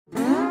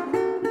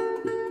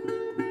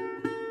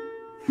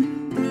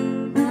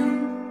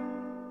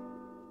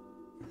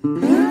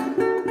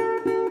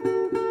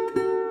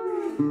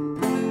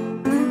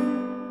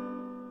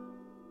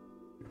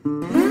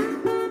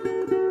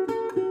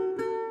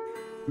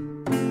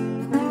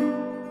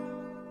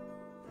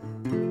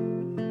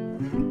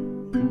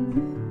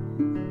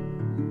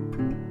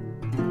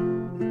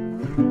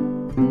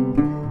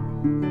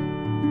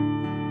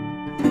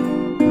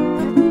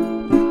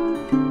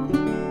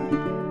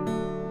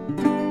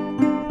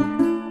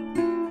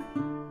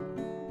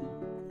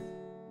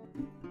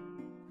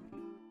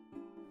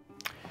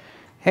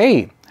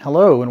Hey,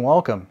 hello and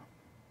welcome.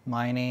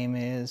 My name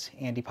is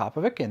Andy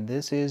Popovic and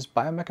this is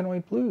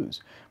Biomechanoid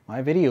Blues,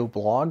 my video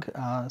blog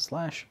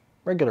slash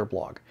regular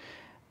blog.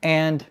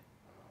 And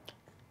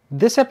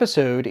this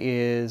episode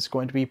is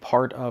going to be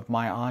part of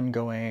my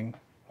ongoing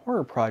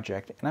horror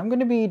project, and I'm going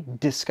to be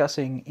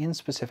discussing in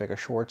specific a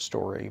short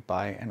story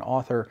by an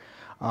author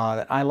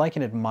that I like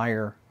and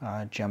admire,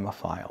 Gemma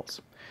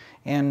Files.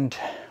 And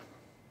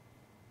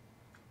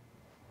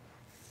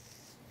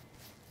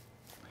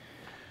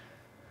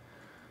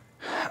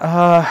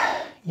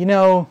you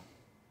know,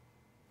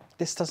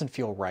 this doesn't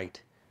feel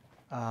right.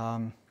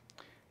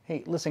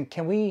 Hey, listen,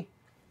 can we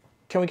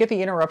get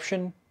the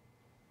interruption?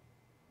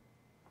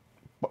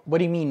 What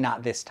do you mean,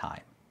 not this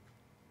time?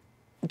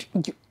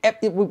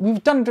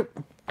 We've done it.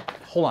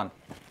 Hold on.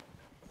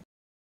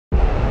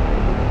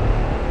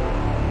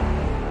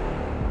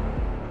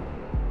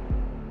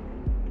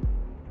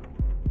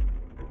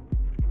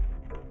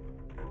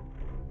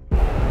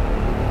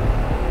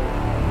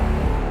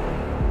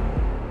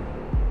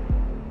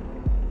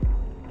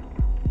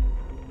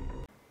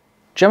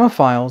 Gemma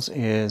Files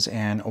is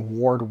an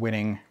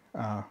award-winning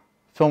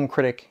film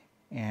critic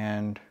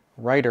and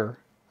writer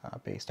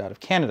based out of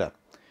Canada.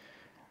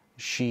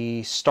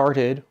 She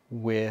started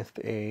with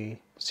a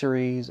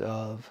series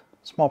of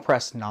small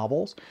press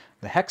novels,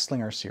 the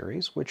Hexslinger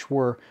series, which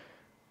were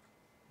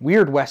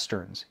weird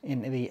westerns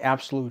in the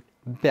absolute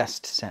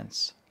best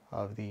sense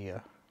of the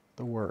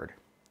word.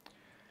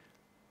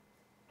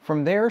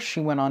 From there,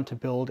 she went on to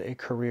build a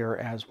career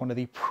as one of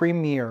the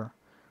premier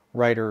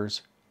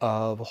writers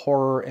of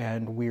horror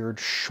and weird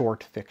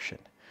short fiction.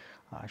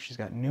 She's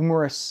got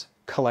numerous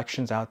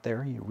collections out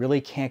there. You really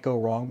can't go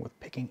wrong with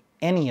picking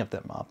any of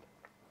them up.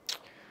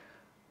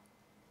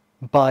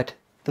 But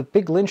the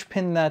big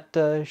linchpin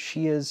that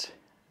she has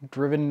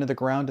driven into the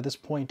ground at this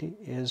point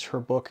is her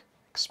book,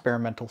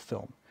 Experimental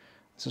Film.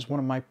 This is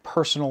one of my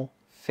personal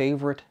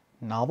favorite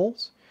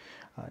novels.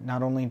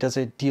 Not only does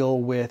it deal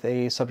with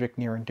a subject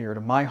near and dear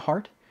to my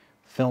heart,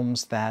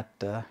 films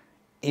that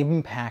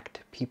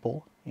impact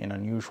people in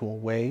unusual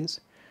ways,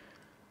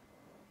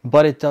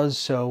 but it does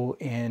so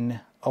in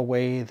a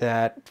way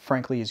that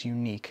frankly is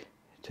unique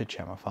to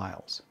Gemma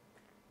Files.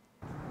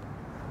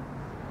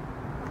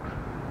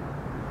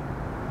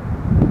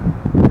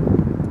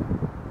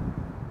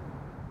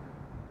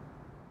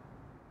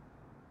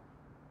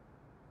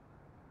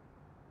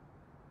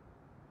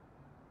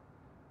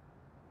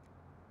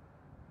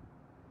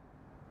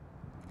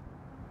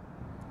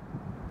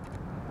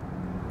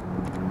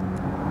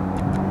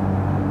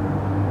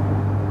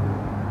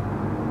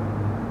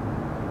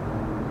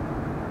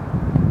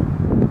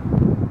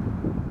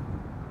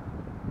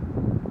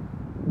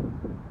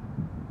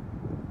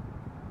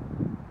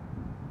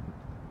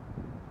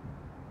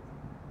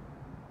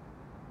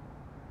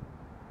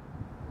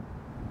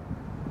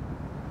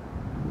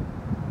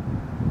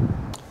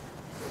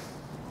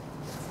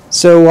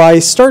 So I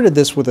started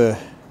this with a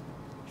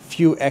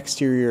few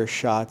exterior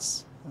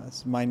shots. This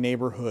is my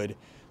neighborhood,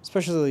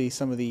 especially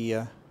some of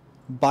the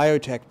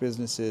biotech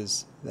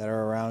businesses that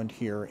are around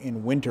here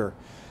in winter.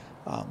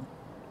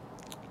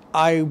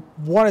 I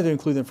wanted to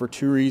include them for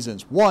two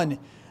reasons. One,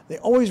 they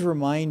always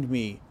remind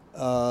me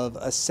of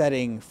a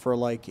setting for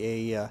like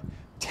a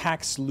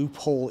tax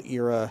loophole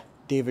era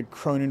David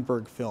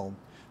Cronenberg film.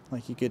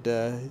 Like you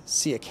could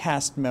see a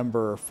cast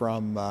member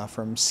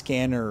from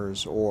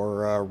Scanners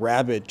or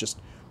Rabid just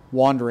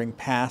wandering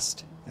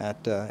past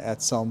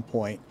at some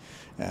point,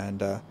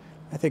 and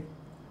I think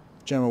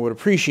Gemma would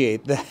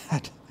appreciate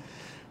that.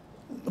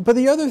 But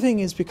the other thing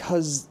is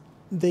because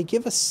they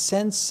give a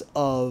sense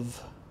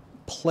of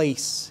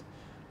place,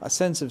 a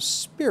sense of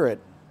spirit,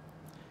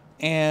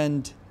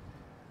 and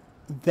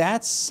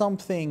that's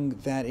something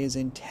that is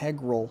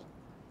integral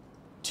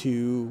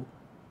to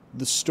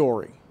the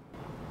story.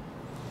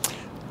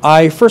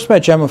 I first met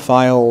Gemma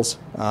Files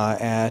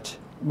at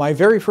my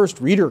very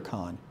first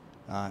ReaderCon.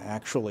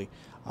 Actually,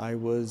 I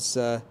was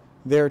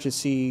there to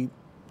see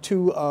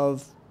two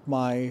of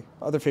my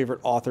other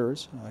favorite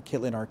authors,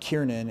 Caitlin R.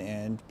 Kiernan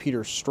and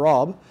Peter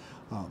Straub,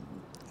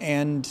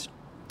 and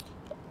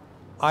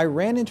I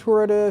ran into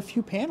her at a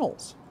few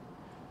panels,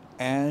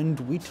 and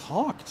we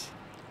talked,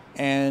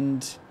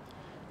 and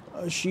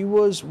she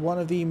was one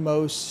of the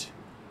most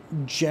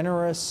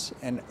generous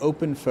and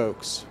open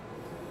folks.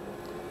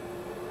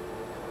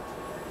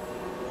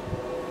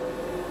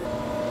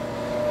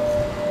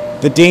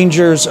 The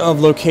dangers of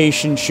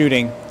location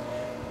shooting.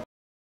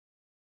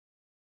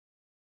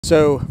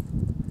 So,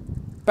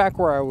 back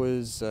where I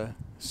was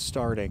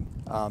starting,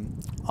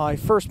 I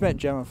first met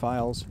Gemma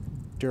Files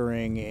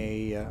during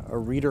a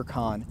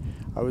ReaderCon.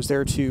 I was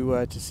there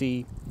to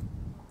see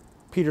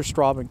Peter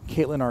Straub and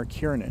Caitlin R.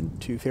 Kiernan,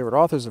 two favorite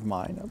authors of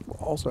mine,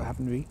 also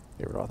happen to be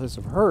favorite authors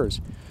of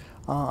hers.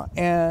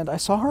 And I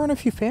saw her in a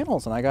few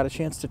panels, and I got a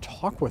chance to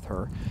talk with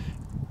her.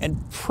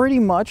 And pretty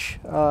much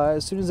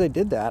as soon as I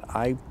did that,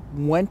 I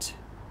went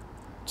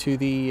to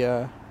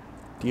the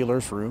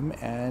dealer's room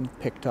and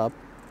picked up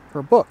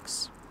her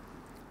books.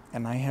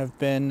 And I have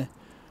been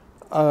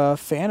a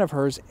fan of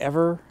hers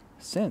ever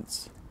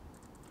since.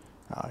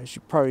 As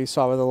you probably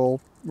saw with a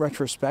little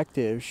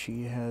retrospective,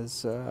 she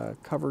has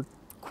covered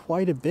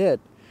quite a bit.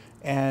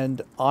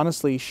 And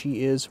honestly,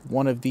 she is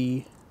one of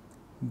the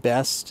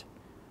best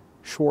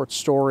short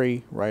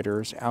story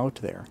writers out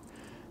there.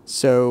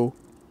 So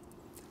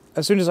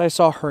as soon as I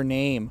saw her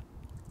name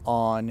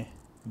on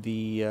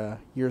the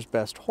year's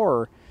best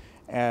horror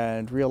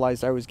and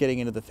realized I was getting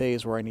into the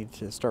phase where I needed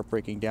to start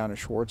breaking down a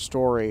short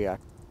story, I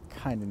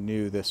kind of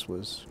knew this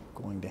was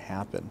going to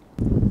happen.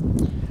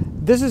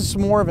 This is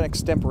more of an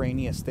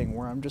extemporaneous thing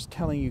where I'm just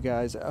telling you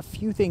guys a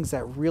few things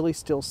that really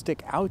still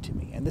stick out to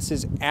me. And this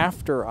is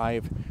after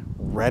I've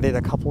read it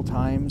a couple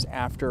times,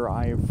 after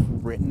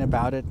I've written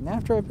about it, and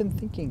after I've been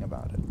thinking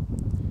about it.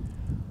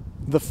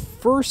 The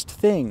first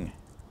thing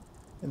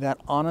that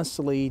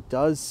honestly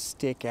does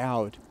stick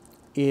out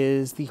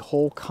is the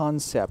whole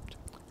concept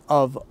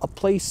of a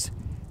place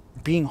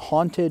being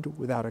haunted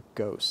without a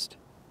ghost.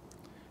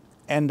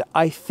 And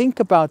I think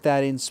about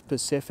that in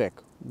specific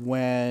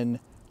when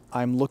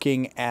I'm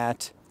looking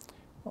at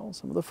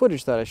some of the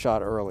footage that I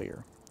shot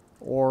earlier,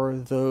 or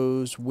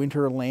those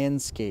winter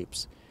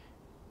landscapes,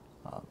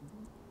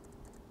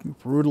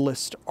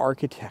 brutalist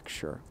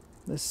architecture,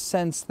 the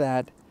sense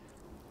that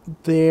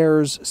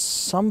there's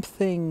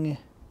something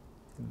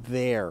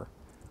there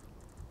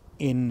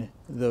in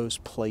those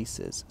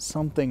places,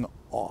 something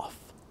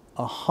off,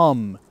 a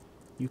hum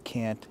you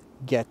can't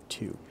get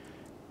to,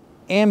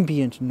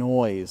 ambient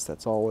noise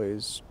that's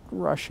always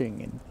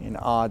rushing in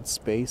odd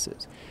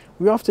spaces.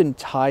 We often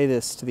tie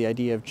this to the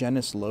idea of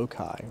genus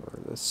loci, or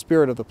the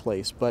spirit of the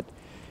place, but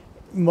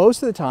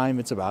most of the time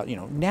it's about,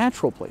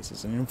 natural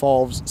places, and it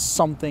involves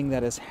something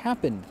that has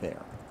happened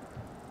there.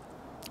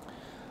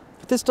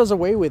 But this does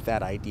away with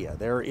that idea.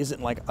 There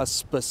isn't like a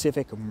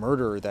specific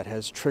murder that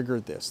has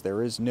triggered this.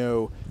 There is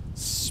no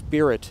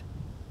spirit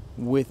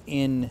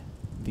within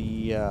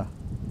the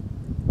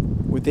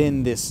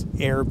within this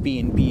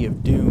Airbnb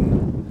of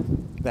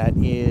doom that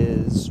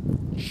is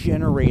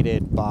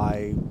generated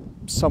by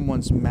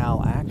someone's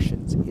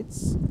malactions.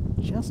 It's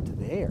just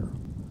there.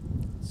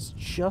 It's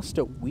just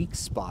a weak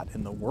spot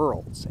in the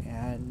world,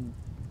 and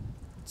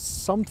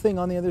something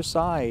on the other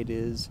side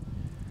is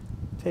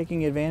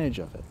taking advantage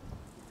of it.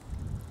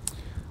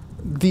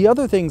 The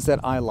other things that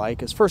I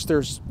like is, first,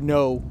 there's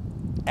no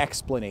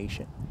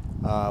explanation.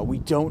 We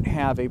don't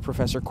have a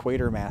Professor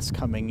Quatermass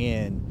coming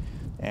in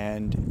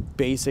and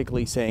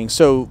basically saying,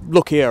 so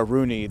look here,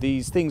 Rooney,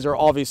 these things are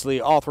obviously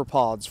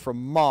arthropods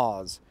from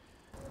Mars.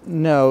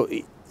 No,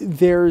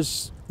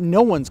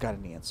 no one's got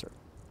an answer.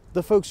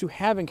 The folks who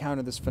have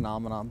encountered this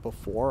phenomenon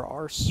before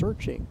are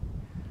searching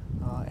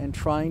and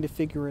trying to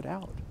figure it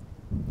out.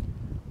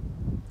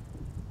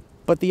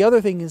 But the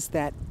other thing is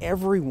that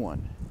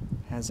everyone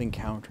has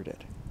encountered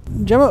it.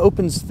 Gemma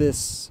opens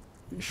this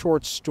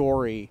short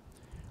story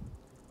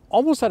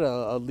almost at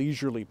a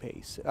leisurely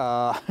pace.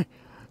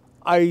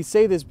 I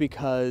say this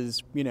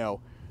because,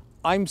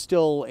 I'm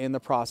still in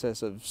the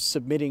process of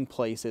submitting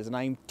places, and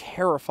I'm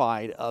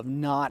terrified of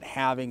not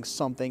having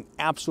something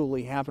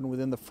absolutely happen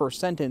within the first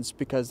sentence,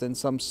 because then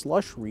some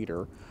slush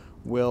reader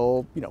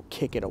will,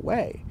 kick it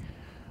away.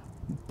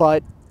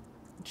 But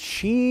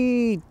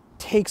she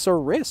takes a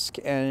risk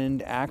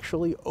and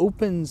actually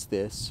opens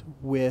this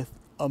with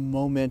a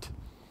moment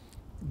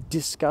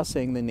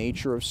discussing the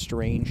nature of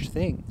strange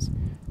things,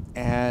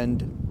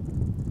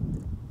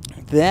 and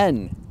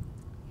then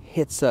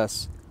hits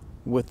us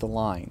with the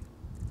line,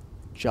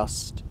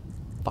 just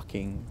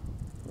fucking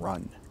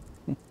run.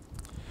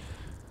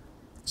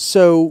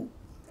 So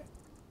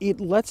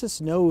it lets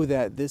us know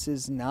that this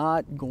is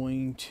not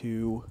going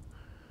to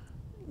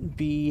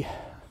be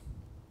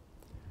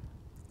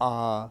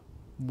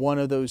one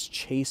of those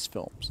chase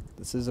films.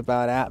 This is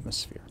about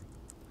atmosphere.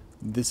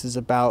 This is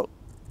about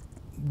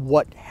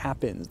what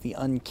happens, the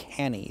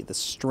uncanny, the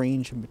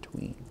strange in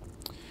between.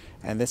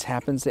 And this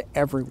happens to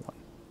everyone.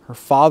 Her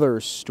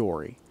father's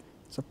story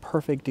is a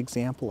perfect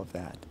example of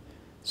that.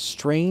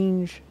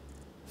 Strange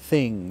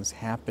things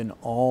happen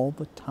all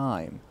the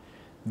time.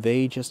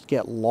 They just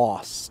get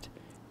lost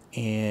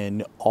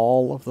in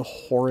all of the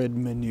horrid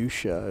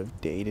minutiae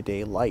of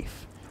day-to-day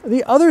life.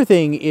 The other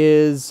thing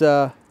is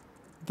the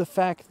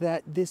fact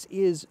that this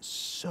is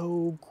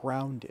so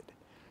grounded.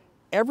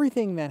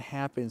 Everything that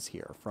happens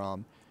here,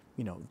 from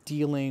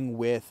dealing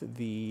with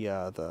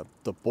the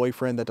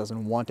boyfriend that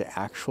doesn't want to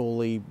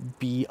actually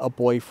be a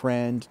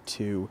boyfriend,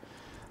 to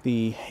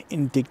the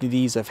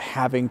indignities of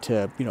having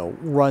to,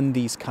 run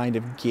these kind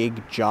of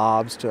gig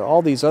jobs, to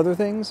all these other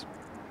things,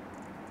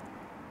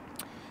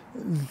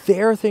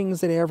 they're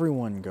things that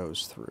everyone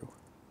goes through.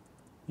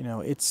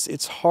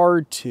 It's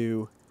hard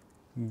to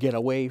get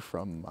away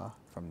from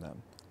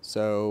them.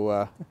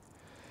 So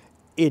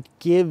it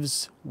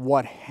gives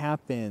what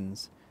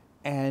happens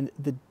and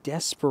the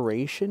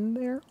desperation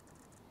there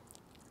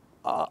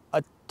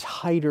a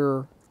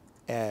tighter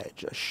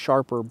edge, a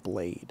sharper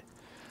blade.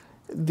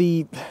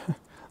 The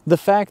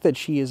fact that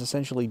she is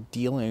essentially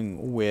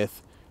dealing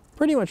with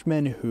pretty much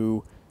men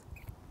who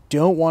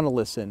don't want to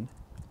listen,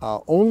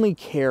 only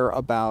care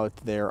about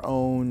their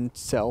own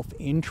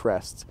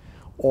self-interests,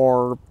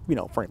 or, you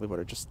know, frankly, what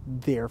are just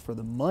there for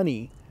the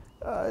money,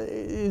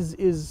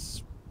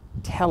 is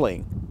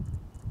telling.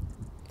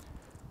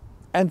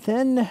 And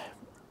then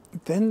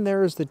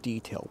there's the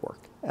detail work,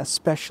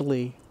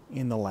 especially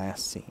in the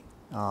last scene.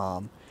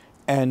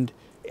 And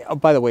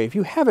by the way, if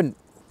you haven't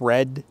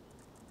read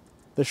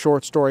the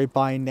short story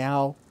by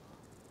now,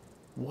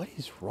 what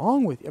is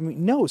wrong with you? I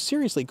mean, no,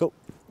 seriously, go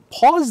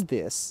pause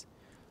this,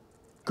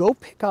 go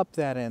pick up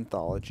that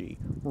anthology,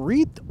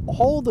 read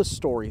all the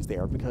stories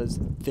there because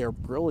they're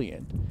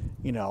brilliant.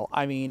 You know,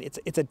 I mean,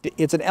 it's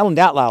an Ellen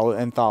Datlow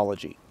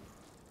anthology.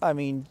 I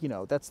mean, you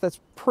know, that's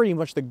pretty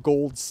much the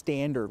gold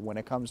standard when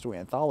it comes to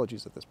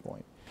anthologies at this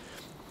point.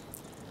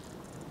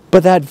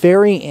 But that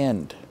very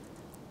end,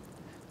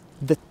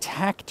 the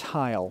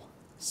tactile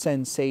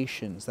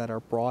sensations that are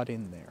brought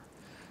in there,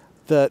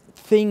 the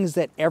things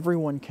that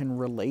everyone can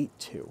relate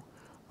to,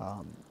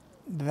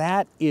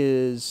 that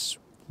is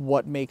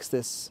what makes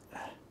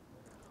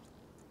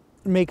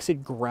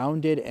it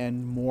grounded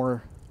and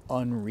more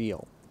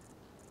unreal.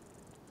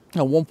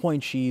 At one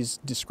point, she's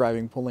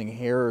describing pulling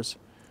hairs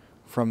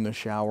from the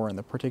shower and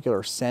the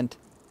particular scent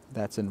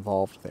that's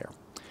involved there,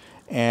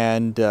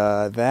 and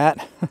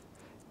that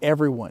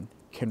everyone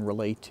can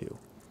relate to.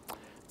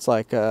 It's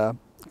like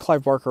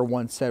Clive Barker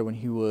once said when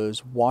he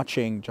was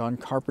watching John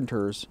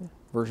Carpenter's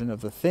version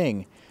of The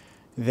Thing,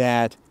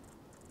 that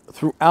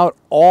throughout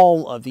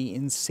all of the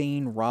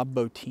insane Rob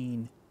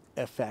Bottin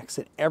effects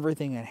and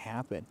everything that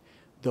happened,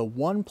 the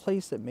one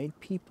place that made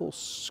people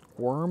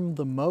squirm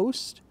the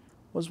most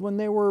was when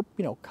they were,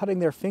 you know, cutting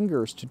their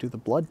fingers to do the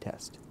blood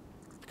test.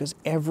 Because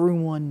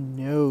everyone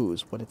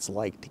knows what it's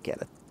like to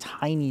get a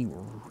tiny,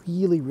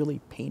 really, really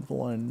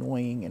painful and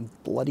annoying and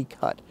bloody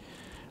cut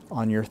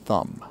on your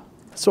thumb.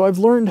 So I've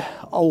learned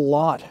a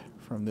lot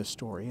from this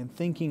story and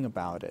thinking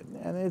about it,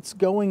 and it's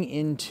going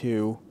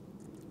into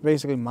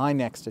basically my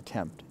next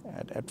attempt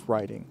at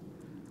writing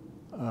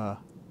a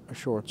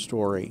short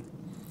story.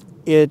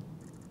 It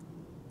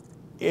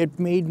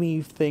made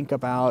me think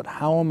about,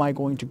 how am I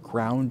going to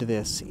ground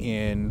this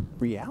in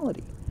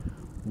reality?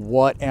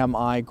 What am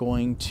I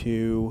going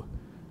to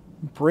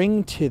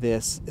bring to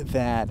this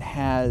that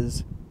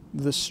has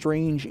the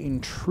strange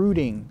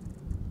intruding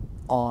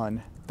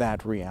on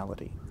that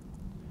reality,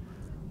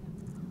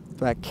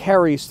 that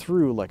carries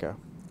through like a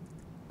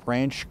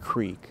branch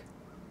creak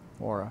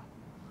or an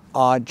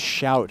odd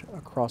shout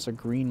across a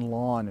green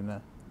lawn in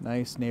a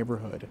nice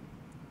neighborhood,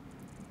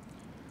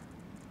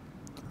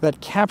 that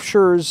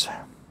captures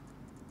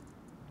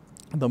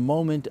the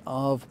moment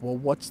of, well,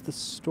 what's the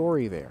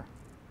story there?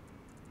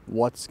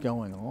 What's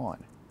going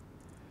on?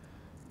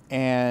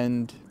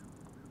 And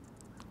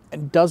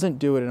doesn't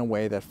do it in a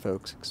way that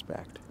folks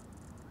expect.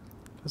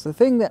 Because the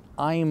thing that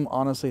I'm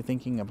honestly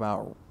thinking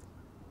about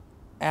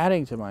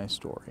adding to my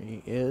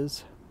story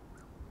is,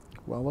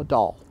 well, a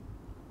doll.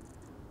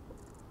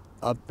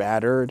 A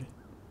battered,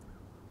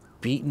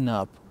 beaten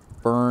up,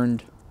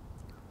 burned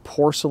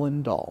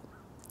porcelain doll.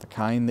 The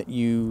kind that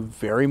you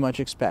very much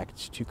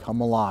expect to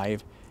come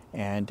alive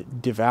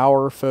and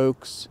devour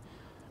folks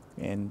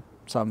in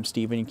some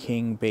Stephen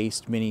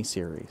King-based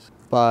miniseries.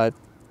 But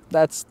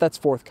that's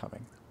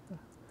forthcoming.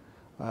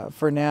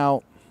 For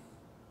now,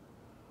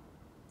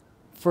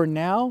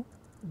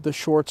 the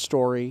short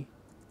story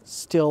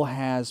still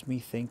has me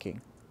thinking.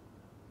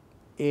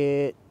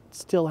 It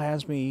still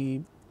has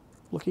me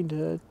looking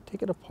to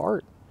take it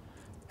apart.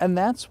 And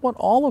that's what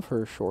all of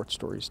her short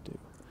stories do.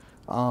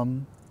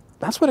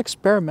 That's what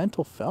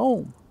experimental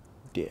film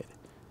did.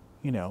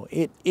 You know,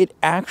 it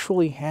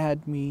actually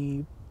had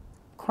me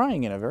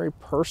crying in a very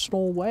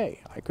personal way.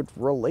 I could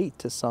relate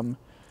to some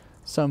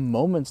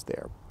moments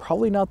there.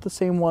 Probably not the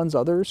same ones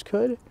others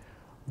could,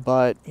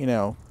 but, you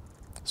know,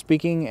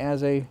 speaking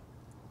as a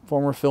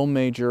former film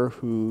major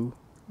who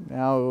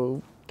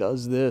now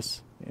does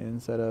this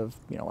instead of,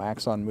 you know,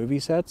 acts on movie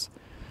sets,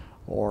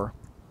 or,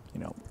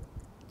 you know,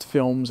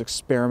 films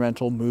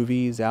experimental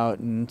movies out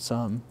in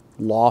some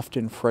loft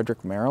in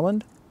Frederick,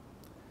 Maryland,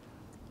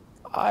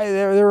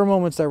 there were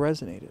moments that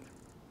resonated.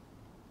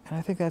 And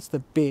I think that's the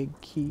big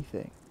key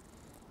thing.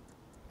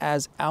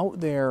 As out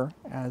there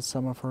as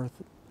some of her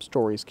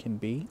stories can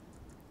be,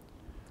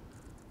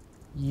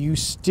 you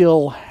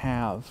still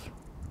have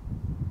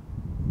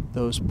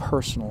those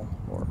personal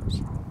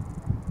horrors.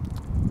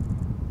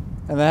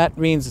 And that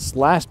means this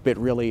last bit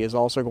really is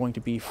also going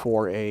to be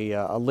for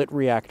a lit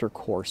reactor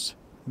course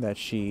that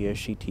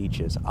she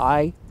teaches.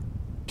 I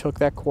took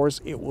that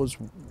course. It was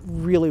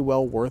really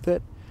well worth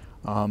it.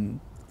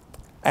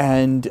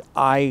 And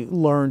I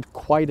learned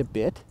quite a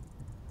bit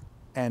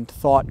and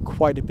thought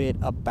quite a bit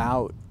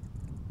about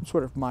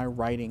sort of my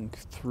writing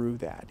through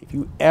that. If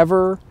you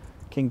ever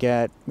can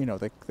get, you know,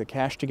 the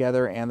cash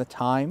together and the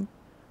time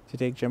to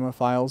take Gemma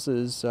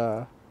Files's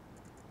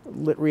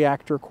lit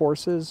reactor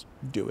courses,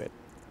 do it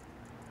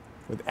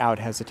without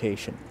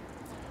hesitation.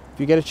 If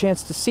you get a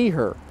chance to see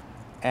her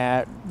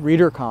at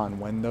ReaderCon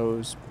when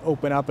those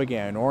open up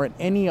again, or at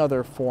any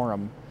other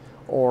forum,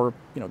 or,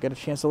 you know, get a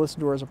chance to listen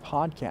to her as a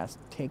podcast,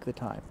 take the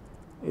time.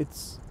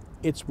 It's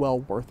well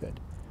worth it,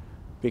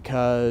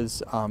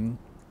 because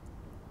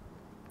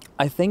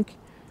I think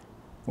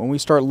when we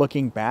start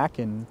looking back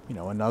in, you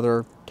know,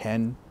 another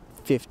 10,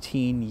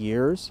 15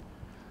 years,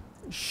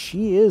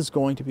 she is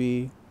going to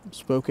be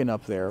spoken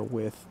up there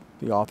with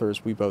the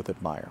authors we both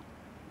admire.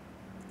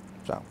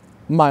 So,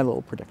 my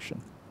little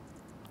prediction.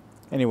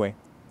 Anyway,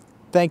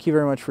 thank you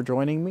very much for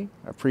joining me.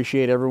 I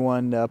appreciate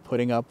everyone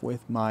putting up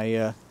with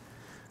my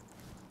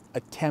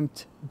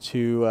attempt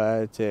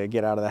to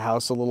get out of the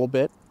house a little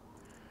bit.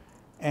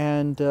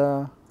 And,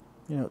 you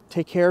know,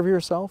 take care of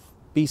yourself,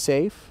 be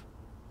safe,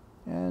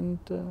 and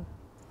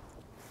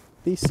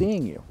be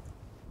seeing you.